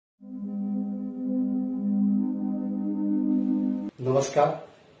नमस्कार,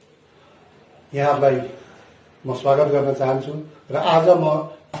 यहाँलाई म स्वागत गर्न चाहन्छु र आज म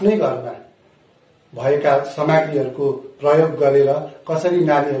आफ्नै घरमा भएका सामग्रीहरूको प्रयोग गरेर कसरी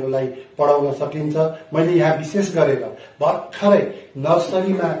नानीहरूलाई पढाउन सकिन्छ मैले यहाँ विशेष गरेर भर्खरै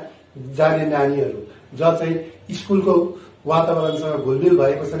नर्सरीमा जाने नानीहरू जो चाहिँ स्कुलको वातावरणसँग घुलमिल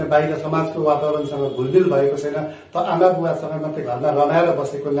भएको छैन, बाहिर समाजको वातावरणसँग घुलमिल भएको छैन, त आमा बुवासँग मात्रै घरमा रमाएर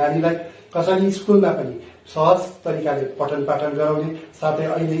बसेको नानीलाई कसरी स्कुलमा पनि सहज तरिकाले पठन पाठन गराउने, साथै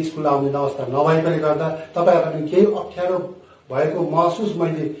अहिले स्कुल आउने अवस्था नभएकोले गर्दा तपाईहरुलाई केही अप्ठ्यारो भएको महसुस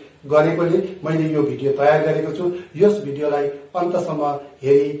मैले गरेकोले मैले यो भिडियो तयार गरेको छु। यस भिडियोलाई अन्तसम्म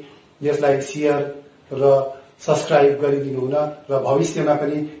हेरी यसलाई शेयर र सब्स्क्राइब गरिदिनु हुन र भविष्यमा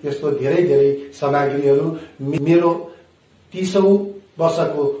पनि यस्तो धेरै धेरै सामग्रीहरू मेरो 30औं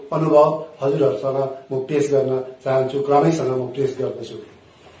वर्षको अनुभव हजुरहरुसँग म पेश गर्न चाहन्छु, क्रमैसँग म पेश गर्दछु।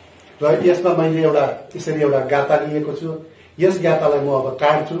 र यसमा मैले यसरी एउटा गाता लिएको छु। यस गातालाई म अब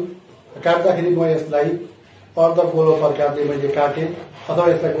काट्छु। काट्दाखेरि म यसलाई अर्ध गोलो प्रकारले मैले काटे अथवा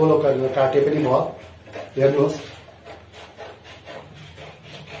यसलाई गोलो गरेर काटे पनि भयो। हेर्नुहोस्,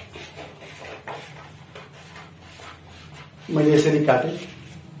 मैले यसरी काटे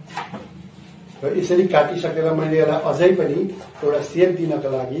र यसरी काटिसकेर मैले यसलाई अझै पनि एउटा शेप दिनका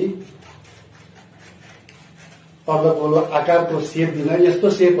लागि अर्धगोलो आकारको शेप दिन, यस्तो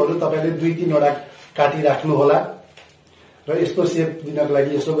शेपहरू तपाईले 2-3 वटा काटिराख्नु होला र यस्तो शेप दिनको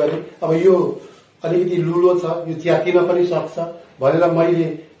लागि यसो गरे। अब यो अलिकति लुलो छ, यो च्यातिन पनि सक्छ भनेर मैले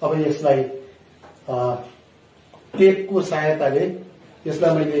अब यसलाई टेपको सहायताले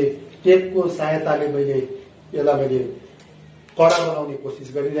मैले कडा बनाउने कोसिस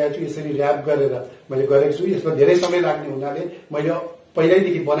गरिरहेको छु। यसरी र्याप गरेर मैले गरेको छु। यसमा धेरै समय लाग्ने हुनाले मैले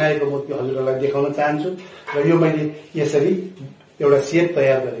पहिल्यैदेखि बनाएको म त्यो हजुरहरूलाई देखाउन चाहन्छु र यो मैले यसरी एउटा शेप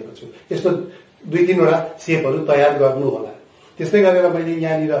तयार गरेको छु। यस्तो 2-3 वटा शेपहरू तयार गर्नु होला। त्यस्तै गरेर मैले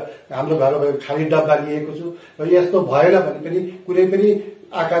यहाँनिर हाम्रो घरमा भएको खाली डब्बा लिएको छु र यस्तो भएन भने पनि कुनै पनि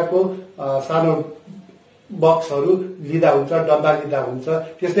आकारको सानो बक्सहरू लिदा हुन्छ, डब्बा लिदा हुन्छ।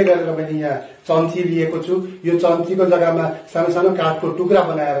 त्यस्तै गरेर मैले यहाँ चम्ची लिएको छु। यो चम्चीको जग्गामा सानो सानो काठको टुक्रा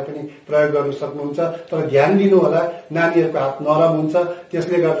बनाएर पनि प्रयोग गर्न सक्नुहुन्छ, तर ध्यान दिनु होला नानीहरूको हात नरम हुन्छ,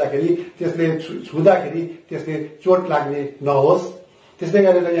 त्यसले गर्दाखेरि त्यसले छुँदाखेरि त्यसले चोट लाग्ने नहोस्। त्यस्तै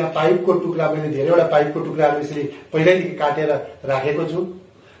गरेर यहाँ पाइपको टुक्रा मैले धेरैवटा पाइपको टुक्राहरू यसरी पहिल्यैदेखि काटेर राखेको छु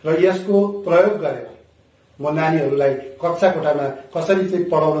र यसको प्रयोग गरेर म नानीहरूलाई कक्षा कोठामा कसरी चाहिँ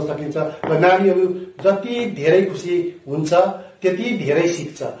पढाउन सकिन्छ र नानीहरू जति धेरै खुसी हुन्छ त्यति धेरै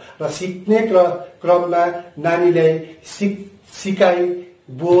सिक्छ र सिक्ने क्रममा नानीलाई सिकाइ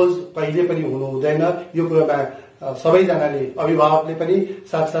बोझ कहिले पनि हुनु हुँदैन। यो कुरोमा सबैजनाले, अभिभावकले पनि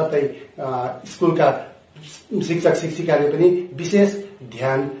साथसाथै स्कुलका शिक्षक शिक्षिकाले पनि विशेष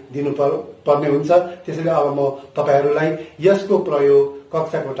ध्यान दिनु पर्ने हुन्छ। त्यसैले अब म तपाईहरुलाई यसको प्रयोग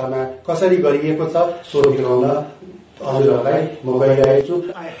कक्षा कोठामा कसरी गरिएको छ सो देखाउन हजुरहरूलाई म गइरहेको छु।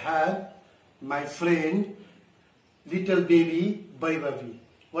 I have my friend little baby Vaibhavi.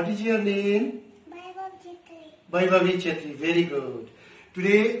 What is your name? Vaibhavi Chetri. Very good.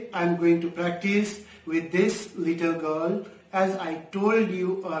 Today I am going to practice with this little girl. As I told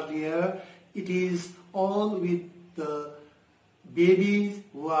you earlier, it is all with the babies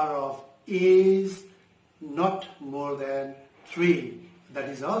who are of age not more than 3. That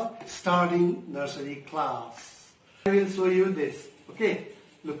is of starting nursery class. I will show you this. Okay,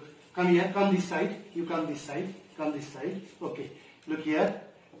 look, come here, come this side. You come this side, come this side. Okay, look here.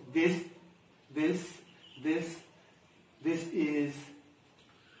 This is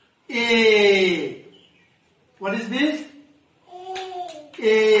A. What is this?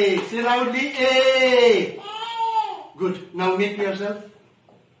 A. Say loudly, A. Good. Now make yourself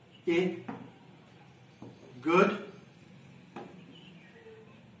A. Good.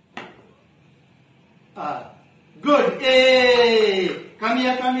 Good. A. Come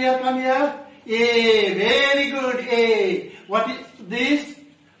here, come here, come here. A. Very good. A. What is this?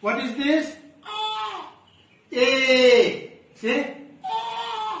 What is this? A. Say.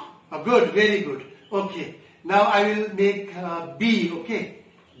 Good. Very good. Okay. Now I will make B. Okay.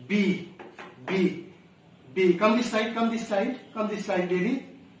 B. B. B. Come this side. Come this side. Come this side, baby.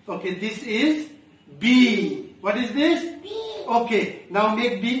 Okay. This is B. What is this? B. Okay. Now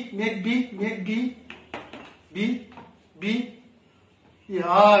make B. Make B. Make B. B. B.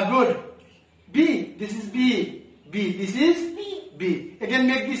 Yeah. Good. B. This is B. B. This is B. B. Again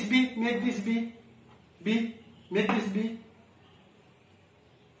make this B. Make this B. B. Make this B.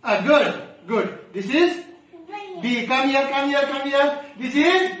 Good. Good. This is B. Come here, come here, come here. This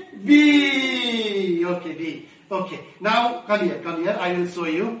is B. Okay, B. Okay. Now come here, come here. I will show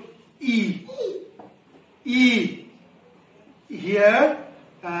you. E. E. here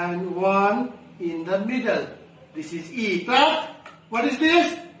and one in the middle. This is E. Clap. What is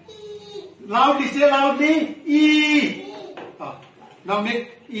this? E. Loudly, say loudly. E. Now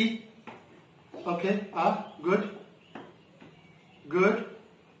make E. Okay. Good. Good.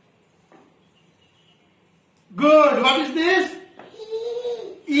 Good. What is this?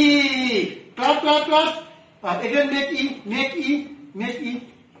 E. E. Clap, clap, clap. Again make E. Make E. Make E.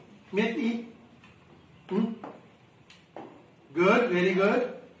 Make E. Good. Very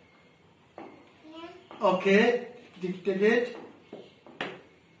good. Yeah. Okay. Dictate it.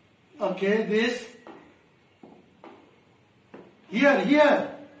 Okay. This. Here. Here.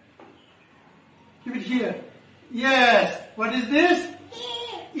 Keep it here. Yes. What is this?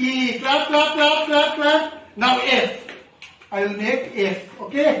 E. Clap, clap, clap, clap, clap. Now F. I will make F.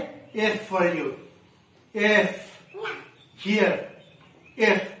 Okay? F for you. F. Here.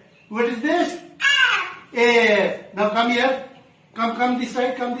 F. What is this? F. Now come here. Come this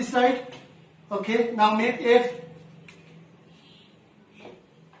side. Come this side. Okay. Now make F.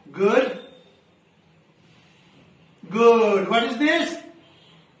 Good. Good. What is this?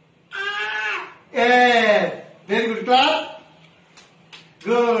 F. Very good. Clap.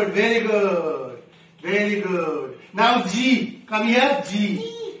 Good. Very good. Very good. Now G. Come here.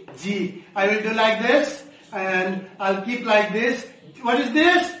 G. G. I will do like this and I'll keep like this. What is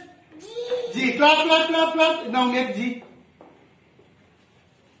this? G. G. Clap, clap, clap, clap. Now make G.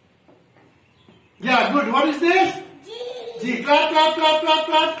 Yeah, good. What is this? G. G. Clap, clap, clap, clap,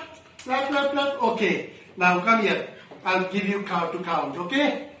 clap. Clap, clap, clap. Okay. Now come here. I'll give you count to count.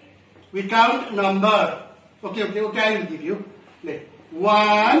 Okay? We count number. Okay. I will give you.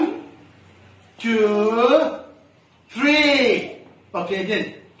 1, 2, 3. Okay,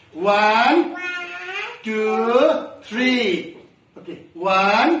 again. 1, 2, 3. Okay.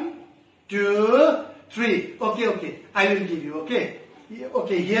 1, 2, 3. Okay. I will give you. Okay.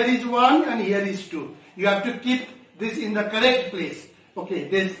 Okay. Here is 1 and here is 2. You have to keep this in the correct place. Okay.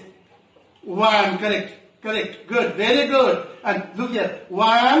 This 1. Correct. Good. Very good. And look here.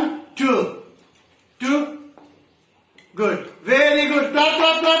 1, 2. 2. Good. Very good. Clap,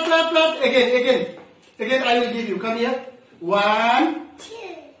 clap, clap, clap, clap. Again. Again, I will give you. Come here. 1,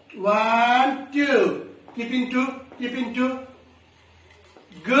 1, 2. Keep in 2. Keep in 2.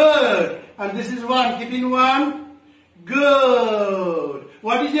 Good. And this is 1. Keep in 1. Good.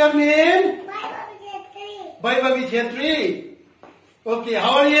 What is your name? Bye, Gentry. Okay.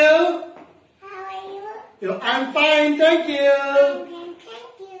 How are you? How are you? I'm fine. Thank you. Okay.